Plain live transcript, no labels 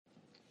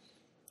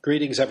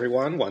Greetings,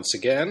 everyone, once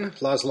again.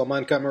 Laszlo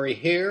Montgomery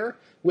here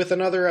with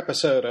another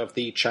episode of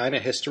the China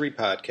History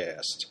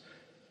Podcast.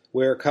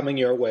 We're coming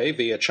your way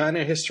via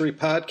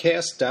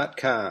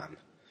ChinaHistoryPodcast.com.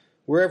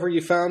 Wherever you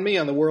found me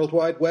on the World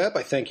Wide Web,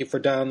 I thank you for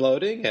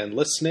downloading and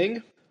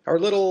listening. Our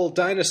little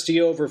Dynasty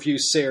Overview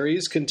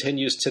series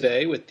continues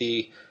today with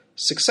the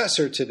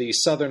successor to the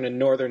Southern and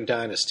Northern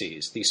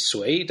Dynasties, the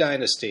Sui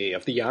Dynasty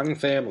of the Yang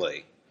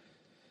family.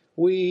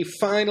 We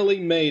finally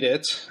made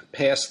it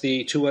past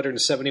the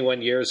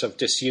 271 years of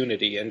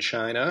disunity in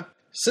China.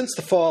 Since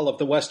the fall of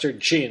the Western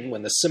Jin,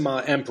 when the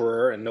Sima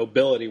Emperor and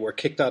nobility were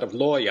kicked out of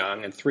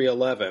Luoyang in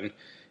 311,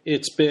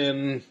 it's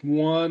been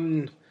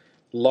one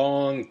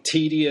long,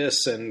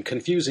 tedious, and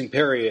confusing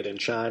period in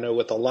China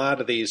with a lot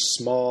of these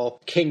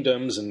small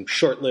kingdoms and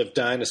short-lived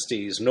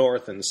dynasties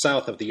north and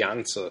south of the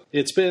Yangtze.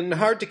 It's been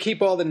hard to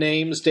keep all the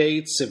names,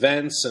 dates,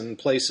 events, and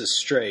places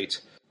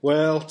straight.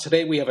 Well,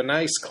 today we have a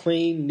nice,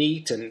 clean,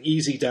 neat, and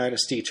easy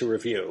dynasty to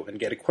review and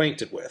get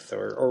acquainted with,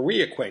 or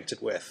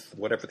reacquainted with,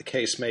 whatever the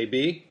case may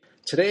be.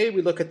 Today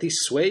we look at the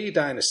Sui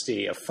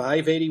Dynasty of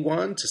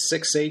 581 to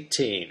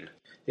 618.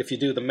 If you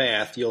do the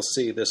math, you'll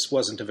see this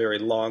wasn't a very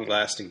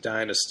long-lasting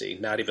dynasty,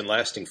 not even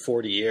lasting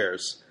 40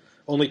 years.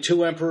 Only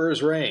two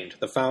emperors reigned,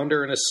 the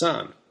founder and his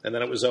son, and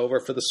then it was over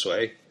for the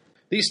Sui.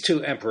 These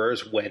two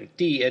emperors, Wen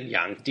and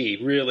Yang,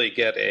 really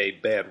get a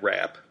bad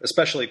rap,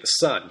 especially the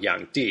son,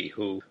 Yang,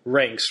 who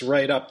ranks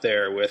right up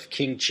there with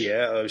King Jie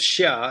of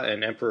Xia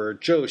and Emperor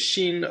Zhou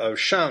Xin of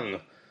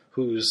Shang,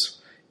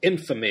 whose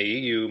infamy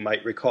you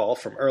might recall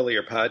from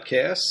earlier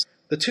podcasts.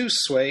 The two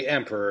Sui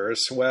emperors,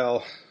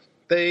 well,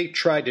 they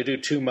tried to do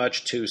too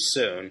much too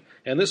soon,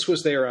 and this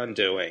was their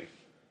undoing.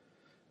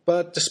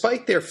 But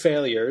despite their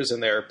failures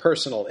and their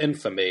personal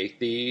infamy,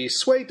 the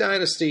Sui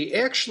dynasty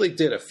actually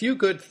did a few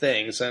good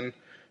things and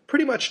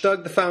pretty much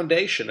dug the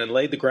foundation and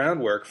laid the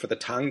groundwork for the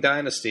Tang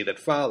dynasty that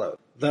followed.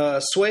 The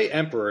Sui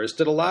emperors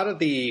did a lot of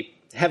the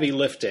heavy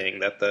lifting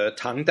that the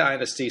Tang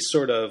dynasty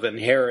sort of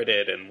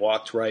inherited and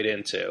walked right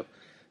into.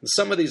 And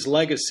some of these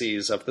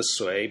legacies of the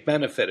Sui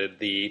benefited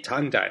the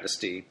Tang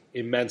dynasty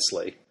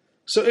immensely.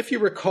 So if you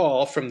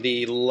recall from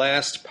the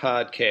last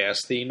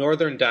podcast, the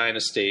northern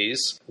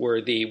dynasties were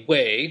the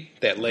Wei,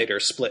 that later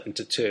split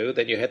into two.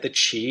 Then you had the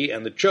Qi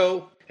and the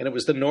Zhou, and it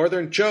was the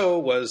northern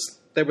Zhou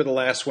they were the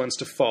last ones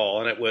to fall,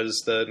 and it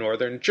was the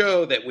northern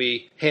Zhou that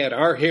we had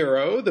our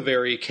hero, the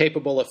very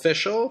capable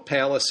official,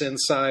 palace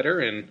insider,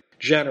 and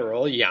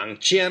general Yang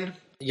Jian.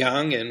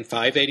 Yang, in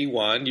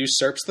 581,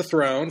 usurps the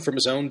throne from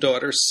his own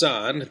daughter's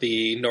son,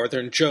 the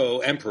northern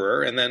Zhou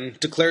emperor, and then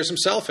declares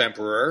himself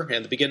emperor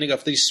and the beginning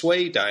of the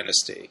Sui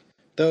dynasty.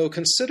 Though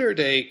considered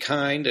a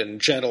kind and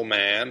gentle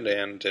man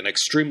and an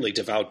extremely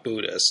devout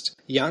Buddhist,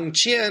 Yang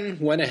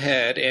Jian went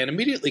ahead and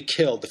immediately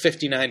killed the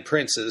 59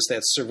 princes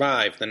that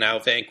survived the now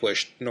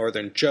vanquished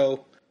northern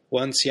Zhou.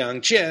 Once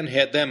Yang Jian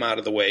had them out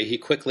of the way, he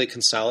quickly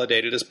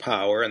consolidated his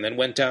power and then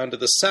went down to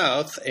the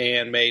south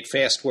and made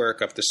fast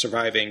work of the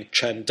surviving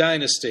Chen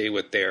dynasty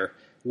with their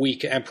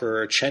weak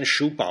emperor Chen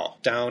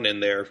Shubao down in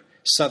their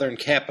southern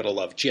capital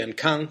of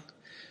Jiankang.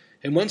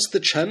 And once the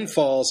Chen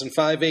falls in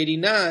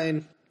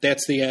 589,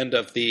 that's the end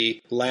of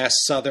the last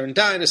Southern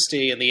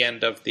dynasty and the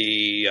end of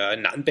the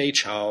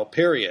Nanbeichao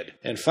period.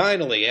 And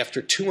finally,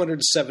 after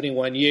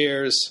 271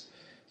 years,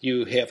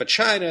 you have a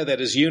China that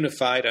is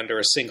unified under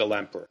a single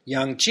emperor.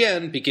 Yang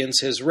Jian begins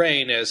his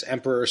reign as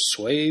Emperor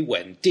Sui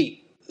Wendi.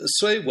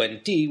 Sui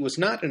Wendi was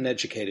not an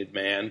educated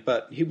man,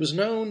 but he was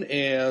known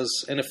as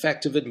an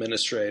effective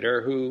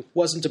administrator who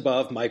wasn't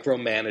above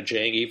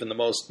micromanaging even the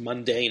most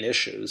mundane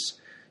issues.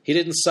 He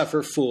didn't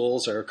suffer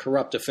fools or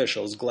corrupt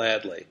officials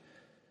gladly.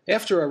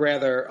 After a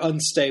rather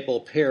unstable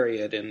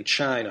period in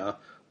China,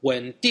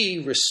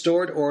 Wendi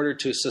restored order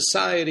to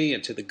society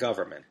and to the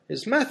government.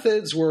 His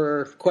methods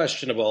were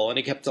questionable, and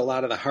he kept a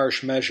lot of the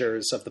harsh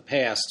measures of the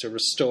past to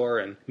restore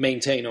and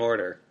maintain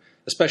order,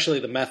 especially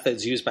the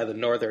methods used by the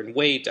northern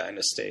Wei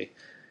dynasty.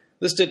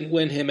 This didn't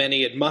win him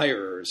any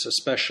admirers,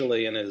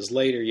 especially in his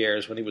later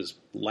years when he was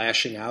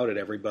lashing out at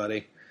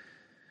everybody.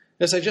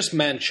 As I just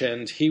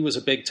mentioned, he was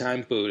a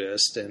big-time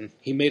Buddhist, and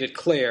he made it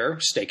clear,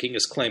 staking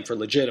his claim for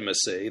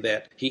legitimacy,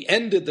 that he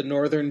ended the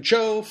northern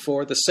Zhou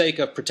for the sake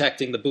of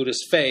protecting the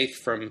Buddhist faith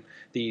from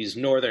these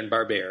northern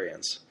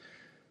barbarians.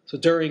 So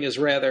during his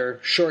rather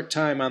short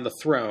time on the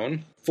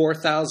throne,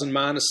 4,000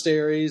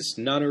 monasteries,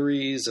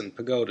 nunneries, and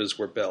pagodas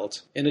were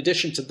built. In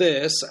addition to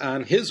this,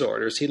 on his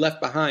orders, he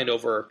left behind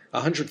over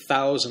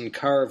 100,000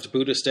 carved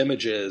Buddhist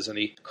images, and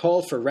he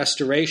called for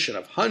restoration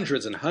of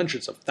hundreds and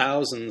hundreds of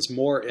thousands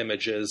more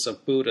images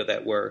of Buddha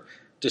that were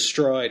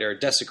destroyed or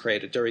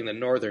desecrated during the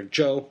northern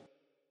Zhou.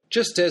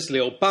 Just as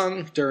Liu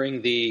Bang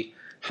during the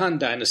Han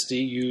Dynasty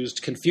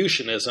used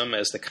Confucianism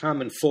as the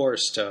common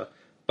force to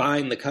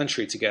bind the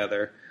country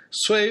together,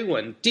 Sui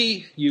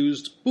Wendi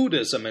used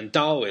Buddhism and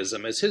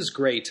Taoism as his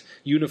great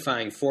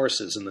unifying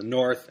forces in the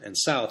north and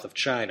south of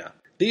China.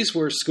 These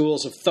were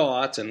schools of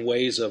thought and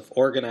ways of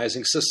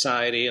organizing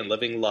society and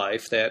living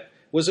life that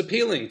was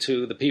appealing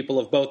to the people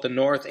of both the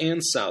north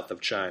and south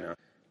of China.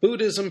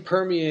 Buddhism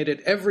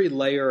permeated every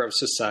layer of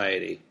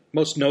society,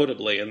 most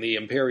notably in the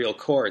imperial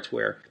court,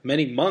 where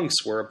many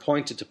monks were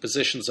appointed to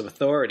positions of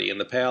authority in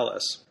the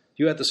palace.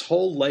 You had this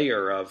whole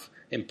layer of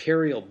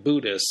imperial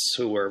Buddhists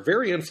who were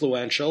very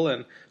influential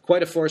and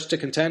quite a force to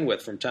contend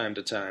with from time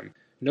to time.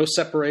 No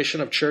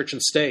separation of church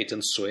and state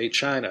in Sui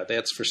China,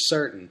 that's for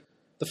certain.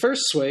 The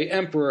first Sui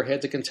emperor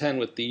had to contend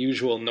with the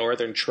usual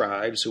northern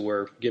tribes who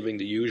were giving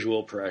the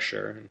usual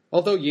pressure.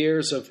 Although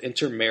years of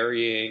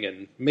intermarrying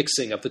and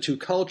mixing of the two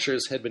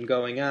cultures had been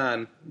going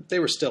on, they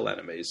were still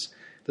enemies.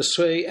 The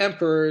Sui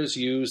emperors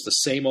used the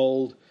same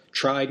old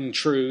tried and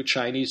true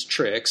Chinese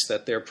tricks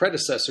that their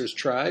predecessors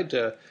tried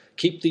to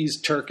keep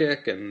these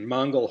Turkic and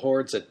Mongol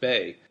hordes at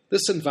bay.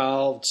 This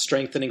involved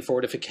strengthening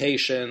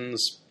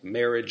fortifications,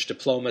 marriage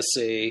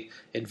diplomacy,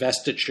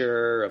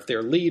 investiture of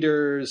their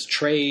leaders,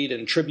 trade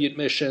and tribute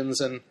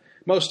missions, and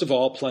most of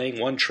all playing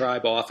one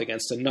tribe off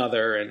against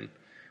another and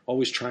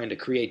always trying to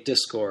create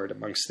discord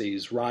amongst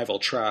these rival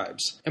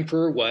tribes.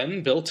 Emperor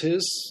Wen built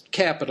his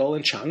capital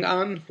in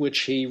Chang'an, which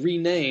he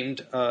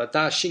renamed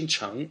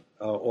Daxingcheng,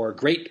 or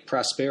Great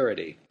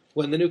Prosperity.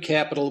 When the new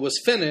capital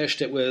was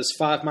finished, it was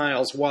 5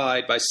 miles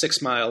wide by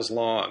 6 miles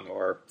long,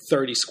 or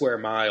 30 square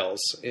miles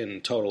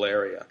in total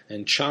area.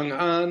 And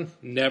Chang'an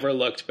never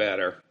looked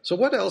better. So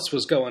what else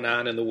was going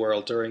on in the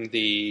world during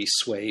the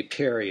Sui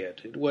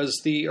period? It was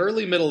the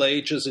early Middle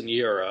Ages in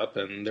Europe,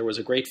 and there was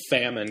a great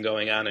famine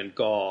going on in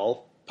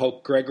Gaul.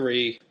 Pope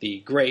Gregory the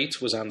Great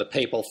was on the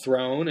papal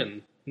throne,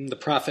 and the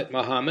Prophet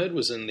Muhammad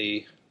was in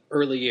the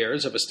early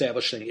years of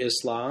establishing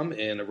Islam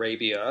in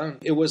Arabia.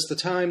 It was the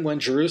time when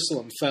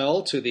Jerusalem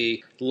fell to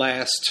the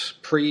last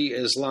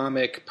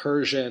pre-Islamic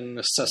Persian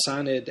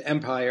Sassanid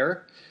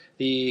Empire.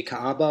 The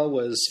Kaaba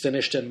was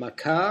finished in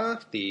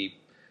Mecca. The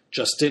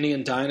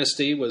Justinian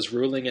dynasty was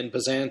ruling in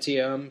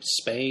Byzantium.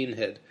 Spain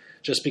had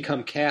just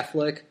become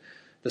Catholic.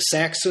 The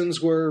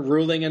Saxons were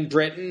ruling in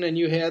Britain, and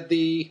you had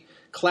the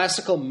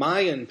classical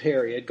Mayan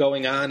period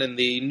going on in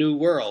the New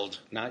World,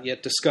 not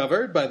yet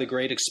discovered by the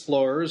great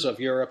explorers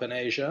of Europe and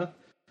Asia.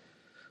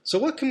 So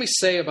what can we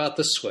say about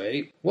the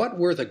Sui? What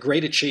were the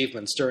great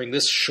achievements during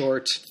this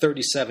short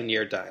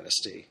 37-year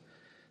dynasty?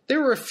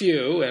 There were a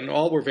few, and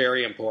all were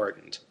very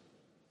important.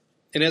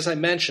 And as I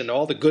mentioned,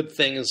 all the good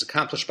things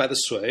accomplished by the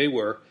Sui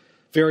were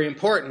very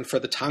important for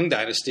the Tang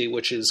dynasty,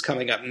 which is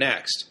coming up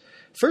next.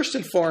 First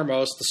and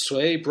foremost, the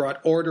Sui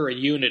brought order and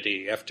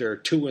unity after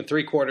 2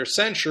 3/4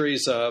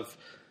 centuries of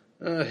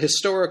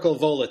historical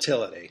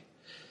volatility.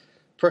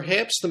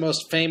 Perhaps the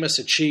most famous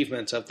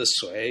achievement of the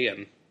Sui,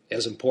 and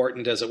as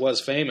important as it was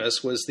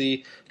famous, was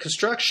the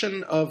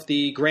construction of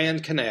the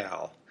Grand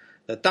Canal,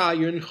 the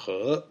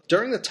Dayunhe.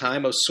 During the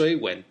time of Sui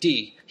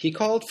Wendi, he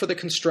called for the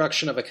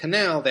construction of a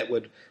canal that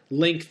would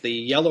link the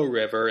Yellow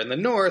River in the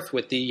north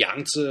with the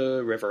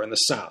Yangtze River in the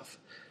south.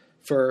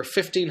 For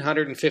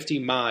 1,550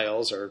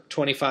 miles, or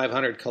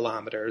 2,500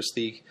 kilometers,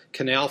 the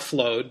canal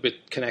flowed,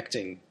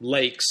 connecting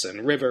lakes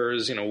and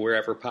rivers,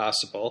 wherever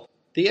possible.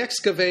 The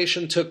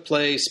excavation took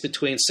place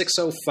between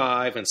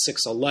 605 and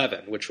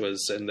 611, which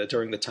was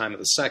during the time of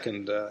the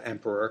second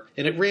emperor,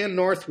 and it ran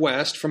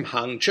northwest from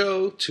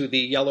Hangzhou to the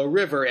Yellow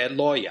River at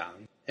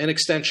Luoyang. An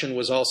extension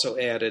was also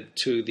added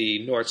to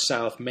the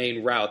north-south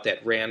main route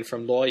that ran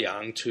from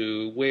Luoyang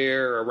to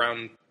where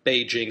around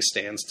Beijing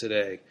stands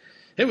today.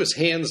 It was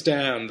hands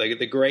down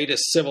the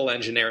greatest civil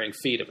engineering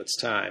feat of its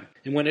time.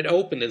 And when it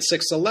opened in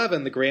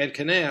 611, the Grand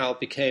Canal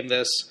became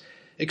this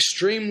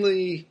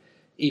extremely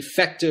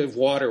effective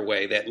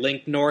waterway that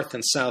linked North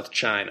and South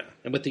China.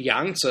 And with the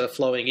Yangtze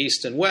flowing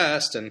east and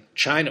west, and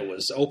China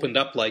was opened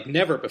up like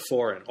never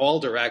before in all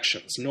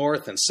directions,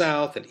 north and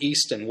south and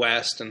east and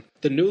west, and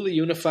the newly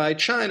unified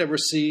China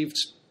received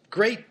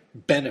great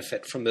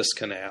benefit from this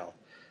canal.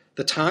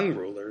 The Tang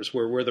rulers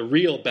were the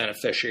real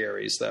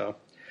beneficiaries, though.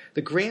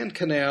 The Grand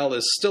Canal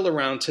is still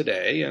around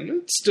today,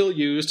 and it's still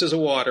used as a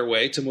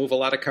waterway to move a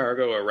lot of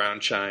cargo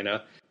around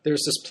China.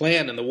 There's this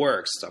plan in the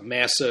works, a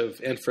massive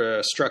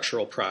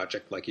infrastructural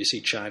project like you see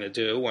China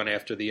do, one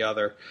after the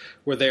other,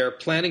 where they're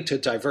planning to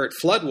divert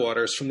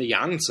floodwaters from the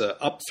Yangtze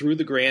up through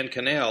the Grand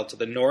Canal to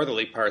the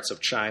northerly parts of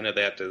China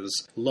that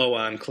is low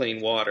on clean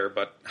water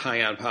but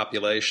high on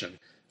population.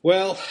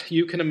 Well,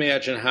 you can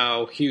imagine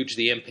how huge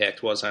the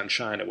impact was on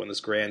China when this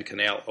Grand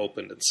Canal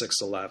opened in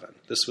 611.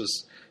 This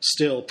was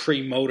still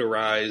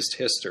pre-motorized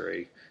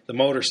history. The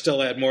motor still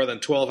had more than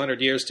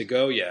 1,200 years to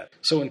go yet.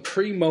 So in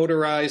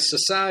pre-motorized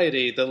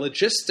society, the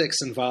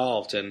logistics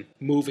involved in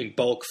moving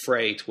bulk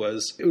freight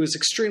was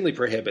extremely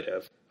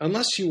prohibitive.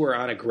 Unless you were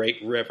on a great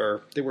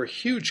river, there were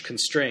huge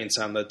constraints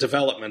on the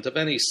development of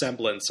any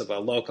semblance of a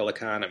local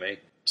economy.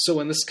 So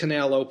when this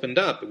canal opened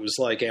up, it was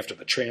like after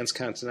the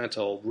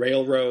Transcontinental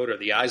Railroad or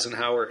the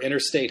Eisenhower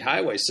Interstate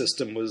Highway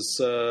System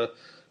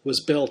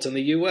was built in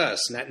the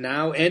U.S.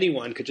 Now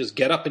anyone could just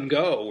get up and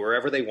go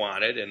wherever they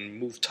wanted and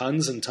move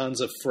tons and tons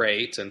of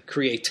freight and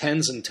create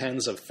tens and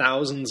tens of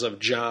thousands of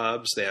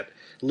jobs that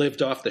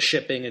lived off the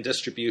shipping and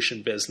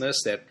distribution business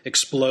that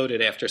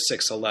exploded after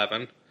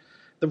 6/11.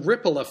 The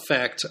ripple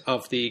effect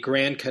of the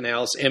Grand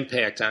Canal's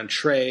impact on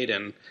trade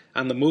and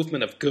on the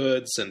movement of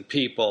goods and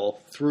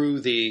people through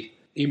the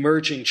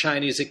emerging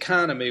Chinese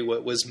economy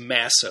was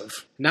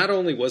massive. Not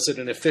only was it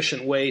an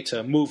efficient way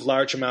to move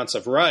large amounts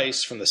of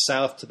rice from the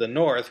south to the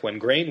north when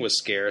grain was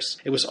scarce,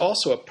 it was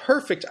also a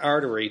perfect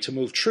artery to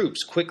move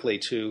troops quickly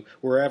to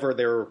wherever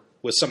there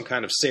was some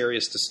kind of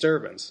serious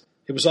disturbance.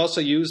 It was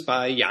also used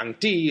by Yang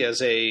Di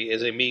as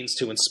a means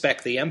to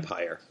inspect the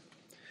empire.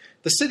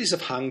 The cities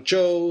of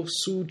Hangzhou,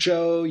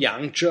 Suzhou,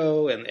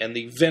 Yangzhou, and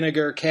the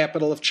vinegar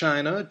capital of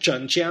China,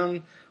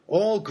 Zhenjiang,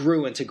 all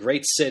grew into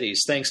great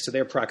cities thanks to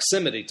their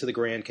proximity to the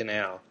Grand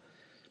Canal.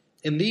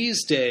 In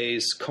these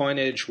days,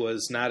 coinage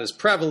was not as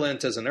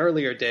prevalent as in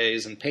earlier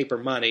days, and paper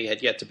money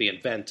had yet to be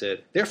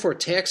invented. Therefore,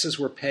 taxes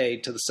were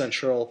paid to the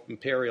central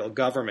imperial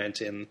government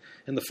in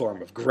the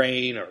form of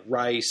grain or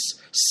rice,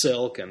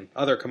 silk, and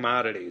other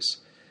commodities.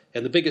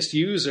 And the biggest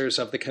users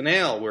of the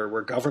canal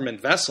were government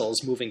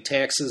vessels moving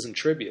taxes and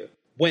tribute.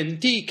 Wen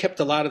Di kept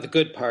a lot of the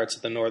good parts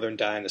of the northern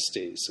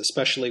dynasties,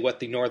 especially what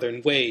the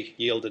northern Wei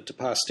yielded to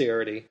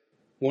posterity.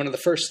 One of the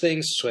first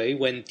things Sui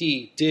Wen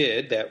Di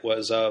did that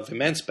was of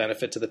immense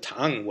benefit to the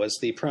Tang was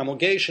the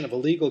promulgation of a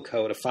legal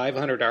code of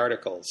 500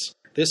 articles.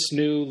 This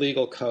new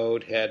legal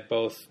code had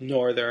both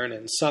northern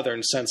and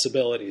southern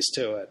sensibilities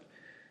to it.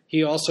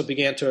 He also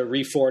began to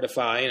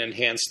refortify and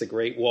enhance the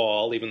Great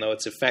Wall, even though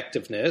its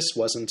effectiveness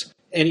wasn't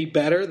any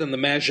better than the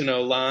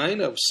Maginot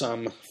Line of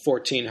some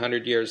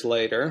 1,400 years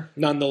later.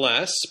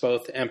 Nonetheless,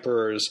 both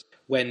emperors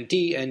Wen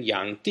Di and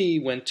Yang Di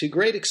went to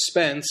great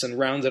expense and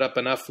rounded up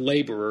enough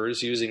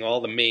laborers using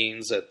all the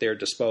means at their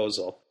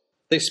disposal.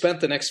 They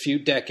spent the next few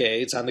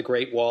decades on the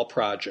Great Wall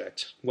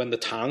project. When the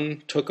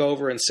Tang took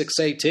over in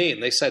 618,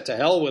 they said to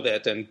hell with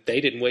it, and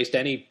they didn't waste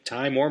any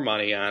time or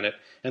money on it,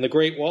 and the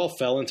Great Wall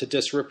fell into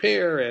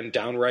disrepair and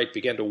downright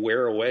began to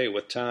wear away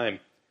with time.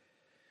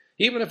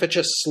 Even if it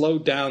just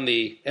slowed down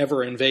the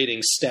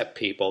ever-invading steppe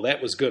people,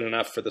 that was good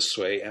enough for the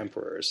Sui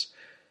emperors.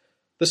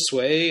 The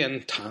Sui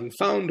and Tang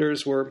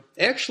founders were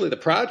actually the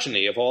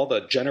progeny of all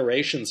the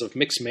generations of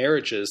mixed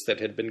marriages that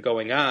had been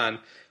going on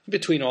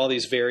between all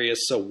these various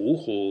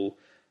Wuhu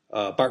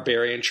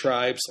barbarian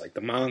tribes like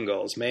the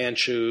Mongols,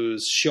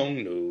 Manchus,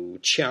 Xiongnu,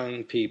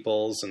 Qiang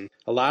peoples, and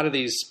a lot of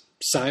these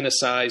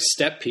Sinicized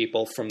steppe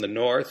people from the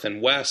north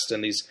and west,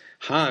 and these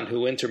Han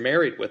who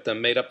intermarried with them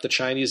made up the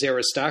Chinese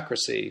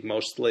aristocracy,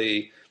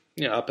 mostly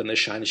up in the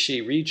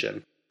Shanxi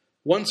region.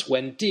 Once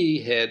Wen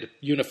Di had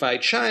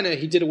unified China,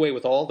 he did away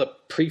with all the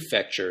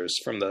prefectures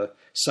from the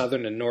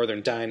Southern and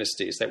Northern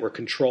Dynasties that were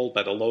controlled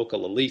by the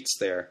local elites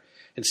there.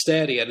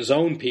 Instead, he had his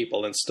own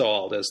people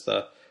installed as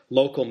the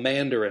local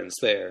mandarins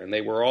there, and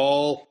they were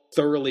all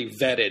thoroughly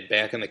vetted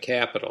back in the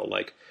capital,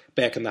 like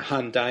back in the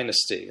Han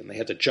Dynasty, and they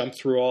had to jump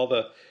through all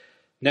the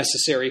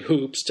necessary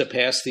hoops to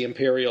pass the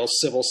imperial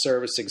civil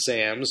service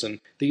exams, and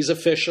these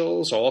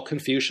officials, all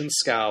Confucian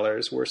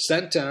scholars, were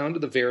sent down to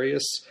the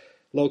various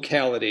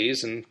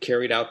localities and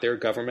carried out their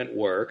government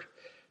work.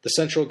 The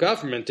central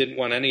government didn't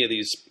want any of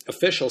these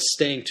officials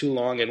staying too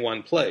long in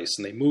one place,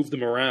 and they moved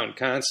them around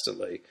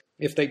constantly.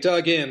 If they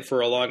dug in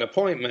for a long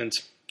appointment,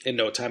 in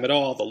no time at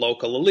all, the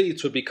local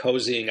elites would be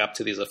cozying up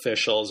to these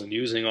officials and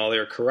using all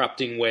their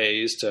corrupting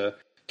ways to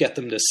get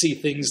them to see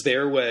things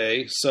their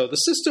way. So the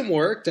system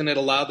worked, and it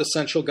allowed the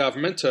central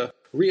government to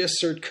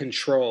reassert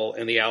control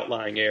in the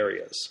outlying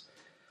areas.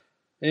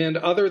 And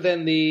other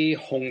than the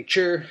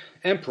Hongzhi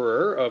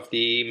emperor of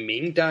the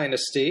Ming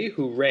Dynasty,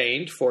 who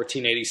reigned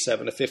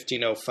 1487 to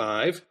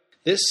 1505,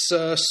 this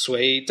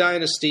Sui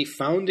Dynasty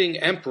founding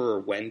emperor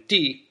Wen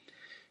Di,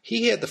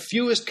 he had the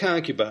fewest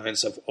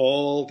concubines of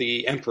all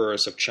the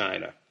emperors of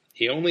China.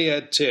 He only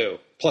had 2,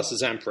 plus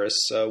his empress,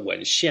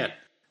 Wen Xian.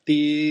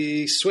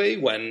 The Sui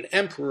Wen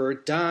emperor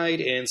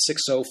died in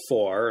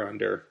 604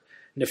 under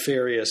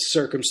nefarious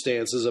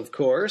circumstances, of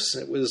course.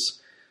 It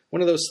was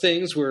one of those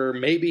things where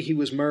maybe he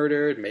was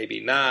murdered, maybe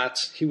not.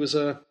 He was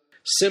a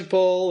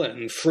simple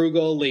and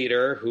frugal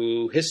leader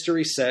who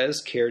history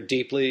says cared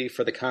deeply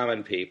for the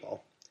common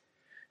people.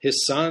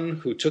 His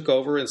son, who took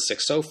over in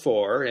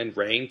 604 and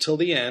reigned till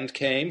the end,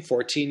 came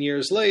 14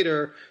 years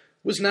later,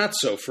 was not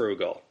so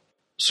frugal.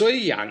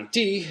 Sui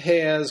Yangdi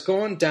has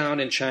gone down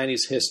in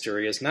Chinese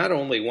history as not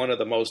only one of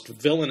the most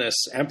villainous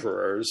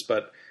emperors,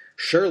 but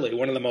surely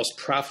one of the most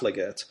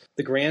profligate.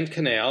 The Grand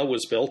Canal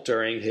was built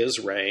during his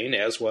reign,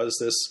 as was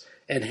this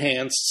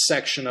enhanced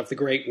section of the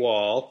Great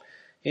Wall,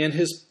 and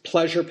his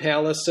pleasure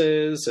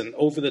palaces and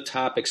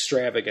over-the-top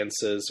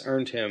extravagances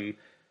earned him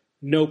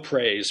no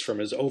praise from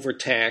his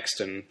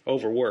overtaxed and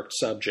overworked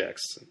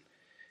subjects.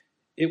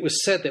 It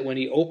was said that when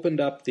he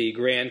opened up the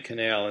Grand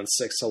Canal in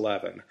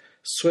 611,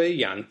 Sui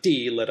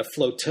Yangdi led a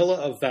flotilla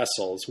of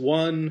vessels,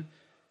 one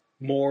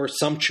more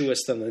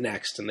sumptuous than the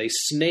next, and they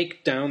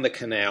snaked down the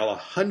canal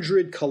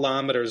 100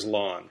 kilometers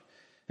long.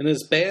 And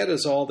as bad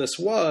as all this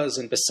was,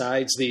 and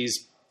besides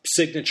these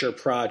signature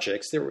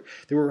projects, there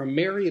were a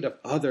myriad of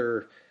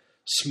other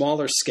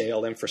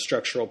smaller-scale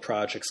infrastructural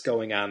projects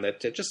going on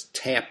that just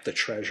tapped the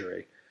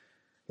treasury.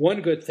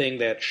 One good thing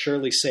that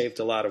surely saved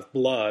a lot of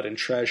blood and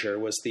treasure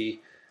was the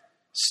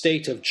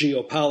state of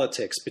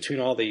geopolitics between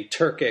all the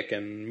Turkic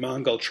and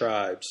Mongol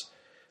tribes.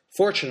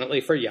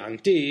 Fortunately for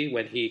Yang Di,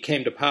 when he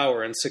came to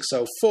power in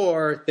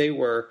 604, they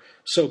were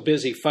so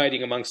busy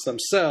fighting amongst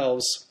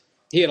themselves,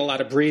 he had a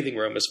lot of breathing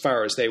room as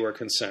far as they were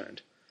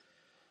concerned.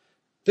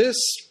 This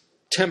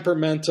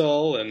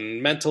temperamental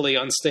and mentally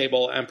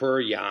unstable Emperor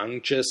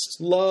Yang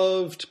just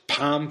loved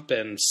pomp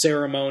and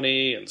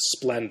ceremony and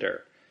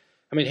splendor.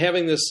 I mean,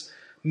 having this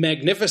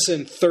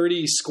magnificent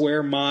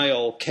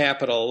 30-square-mile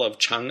capital of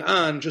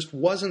Chang'an just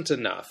wasn't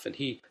enough, and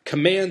he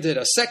commanded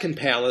a second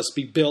palace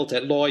be built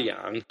at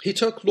Luoyang. He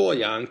took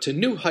Luoyang to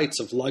new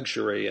heights of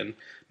luxury and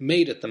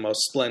made it the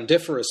most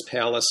splendiferous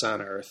palace on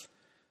earth.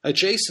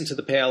 Adjacent to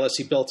the palace,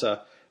 he built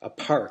a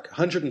park,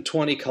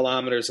 120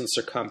 kilometers in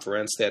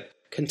circumference, that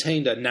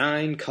contained a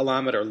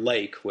 9-kilometer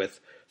lake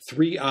with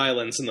 3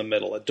 islands in the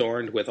middle,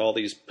 adorned with all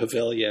these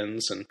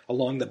pavilions, and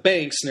along the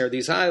banks near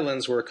these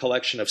islands were a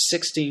collection of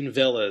 16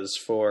 villas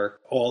for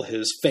all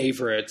his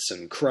favorites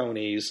and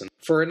cronies. And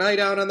for a night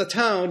out on the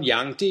town,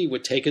 Yang Di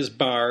would take his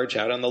barge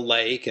out on the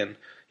lake and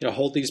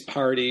hold these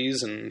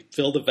parties and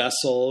fill the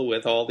vessel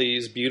with all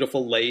these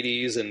beautiful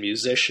ladies and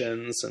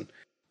musicians. And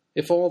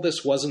if all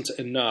this wasn't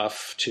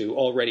enough to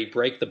already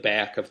break the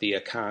back of the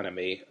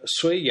economy,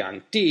 Sui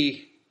Yang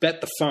Di bet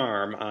the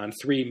farm on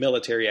 3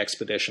 military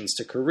expeditions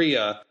to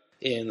Korea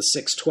in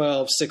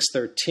 612,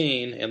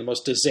 613, and the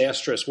most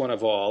disastrous one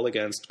of all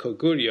against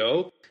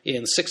Goguryeo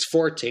in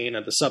 614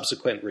 and the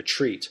subsequent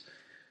retreat.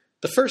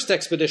 The first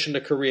expedition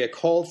to Korea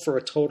called for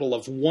a total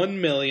of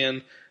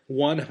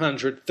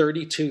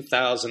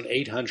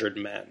 1,132,800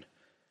 men.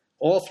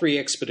 All 3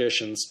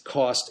 expeditions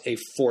cost a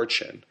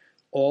fortune.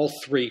 All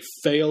 3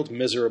 failed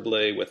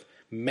miserably with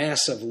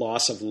massive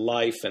loss of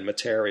life and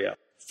material.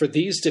 For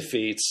these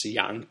defeats,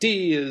 Yang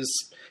Di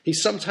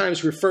he's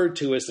sometimes referred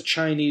to as the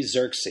Chinese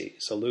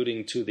Xerxes,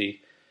 alluding to the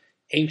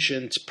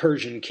ancient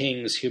Persian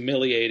king's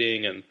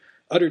humiliating and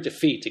utter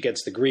defeat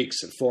against the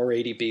Greeks in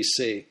 480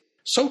 BC.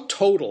 So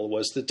total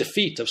was the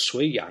defeat of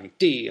Sui Yang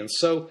Di, and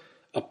so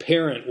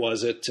apparent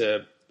was it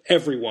to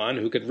everyone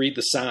who could read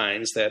the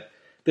signs that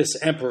this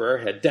emperor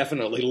had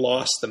definitely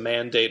lost the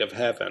mandate of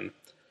heaven.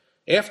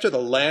 After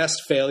the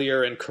last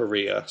failure in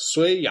Korea,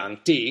 Sui Yang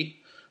Di,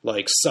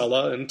 like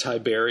Sulla and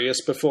Tiberius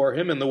before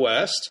him in the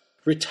West,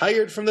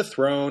 retired from the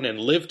throne and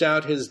lived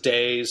out his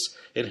days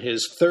in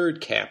his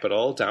third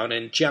capital down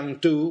in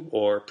Jiangdu,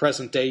 or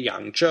present-day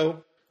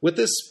Yangzhou. With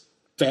this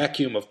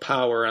vacuum of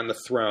power on the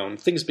throne,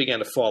 things began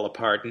to fall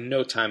apart in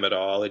no time at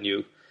all, and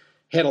you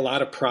had a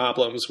lot of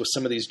problems with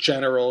some of these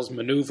generals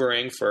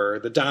maneuvering for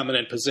the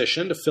dominant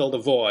position to fill the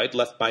void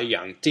left by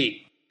Yang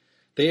Di.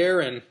 There,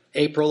 in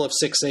April of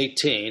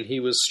 618, he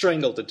was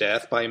strangled to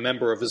death by a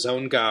member of his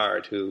own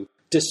guard who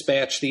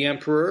dispatched the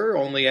emperor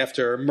only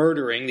after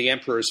murdering the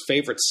emperor's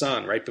favorite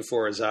son right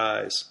before his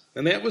eyes.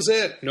 And that was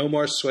it. No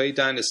more Sui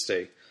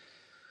Dynasty.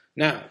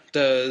 Now,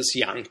 does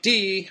Yang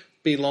Di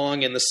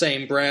belong in the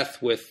same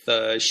breath with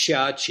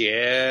Xia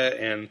Jie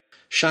and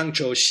Shang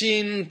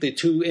Zhou, the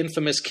 2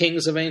 infamous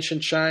kings of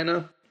ancient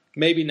China?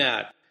 Maybe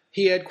not.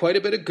 He had quite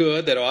a bit of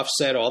good that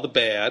offset all the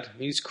bad.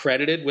 He's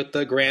credited with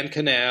the Grand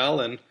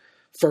Canal and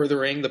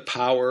furthering the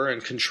power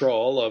and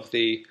control of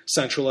the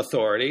central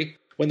authority.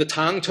 When the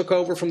Tang took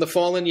over from the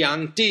fallen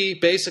Yang Di,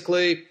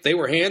 basically they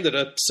were handed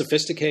a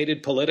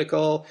sophisticated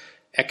political,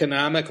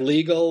 economic,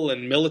 legal,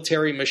 and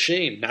military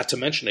machine, not to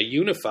mention a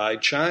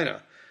unified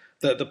China.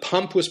 The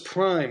pump was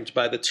primed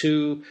by the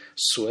 2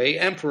 Sui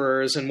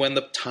emperors, and when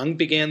the Tang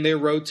began their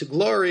road to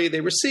glory,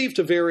 they received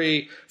a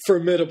very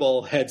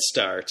formidable head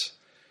start.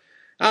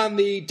 On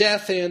the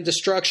death and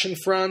destruction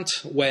front,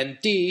 Wen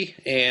Di,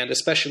 and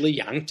especially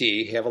Yang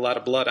Di, have a lot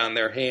of blood on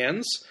their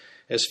hands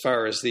as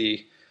far as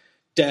the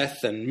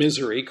death and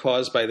misery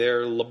caused by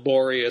their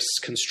laborious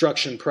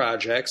construction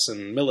projects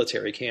and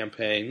military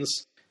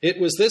campaigns. It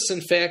was this, in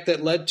fact,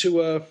 that led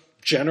to a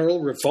general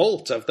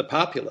revolt of the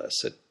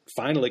populace. It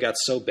finally got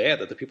so bad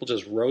that the people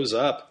just rose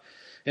up.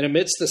 And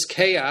amidst this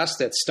chaos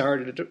that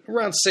started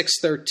around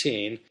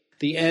 613,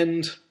 the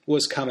end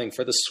was coming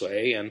for the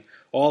Sui, and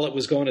all it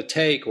was going to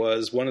take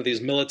was one of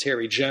these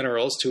military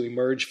generals to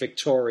emerge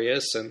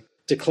victorious and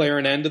declare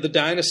an end to the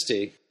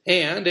dynasty.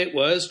 And it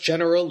was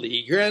General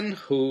Li Yuan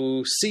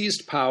who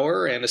seized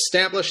power and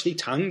established the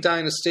Tang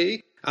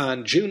dynasty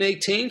on June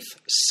 18th,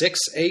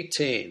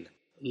 618.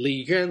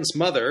 Li Yuan's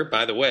mother,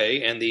 by the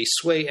way, and the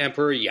Sui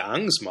Emperor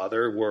Yang's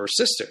mother were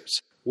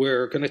sisters.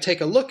 We're going to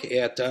take a look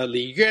at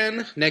Li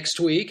Yuan next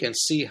week and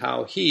see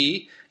how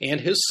he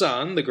and his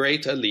son, the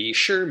great Li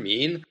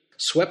Shimin,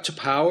 swept to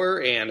power,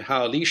 and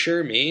how Li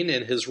Shimin,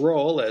 in his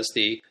role as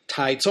the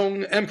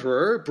Taizong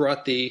Emperor,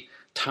 brought the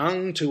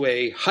Tang to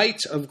a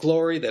height of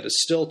glory that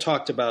is still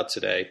talked about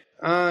today.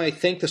 I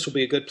think this will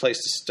be a good place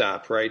to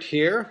stop right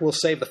here. We'll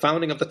save the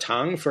founding of the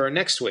Tang for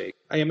next week.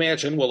 I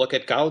imagine we'll look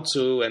at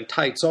Gaozu and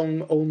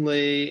Taizong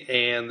only,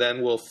 and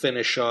then we'll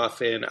finish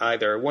off in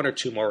either 1 or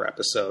 2 more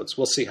episodes.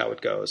 We'll see how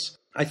it goes.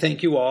 I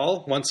thank you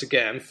all, once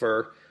again,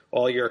 for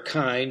all your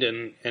kind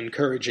and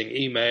encouraging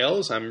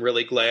emails. I'm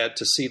really glad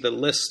to see the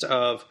list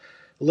of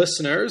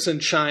listeners in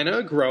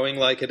China growing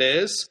like it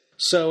is.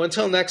 So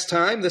until next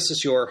time, this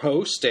is your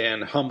host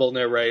and humble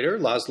narrator,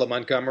 Laszlo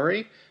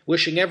Montgomery,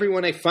 wishing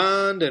everyone a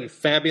fond and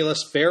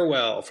fabulous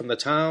farewell from the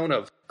town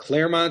of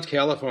Claremont,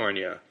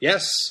 California.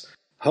 Yes,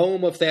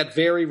 home of that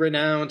very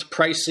renowned,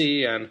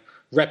 pricey, and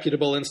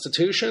reputable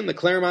institution, the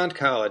Claremont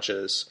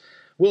Colleges.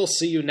 We'll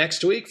see you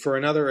next week for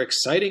another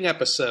exciting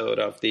episode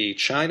of the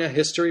China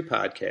History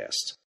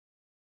Podcast.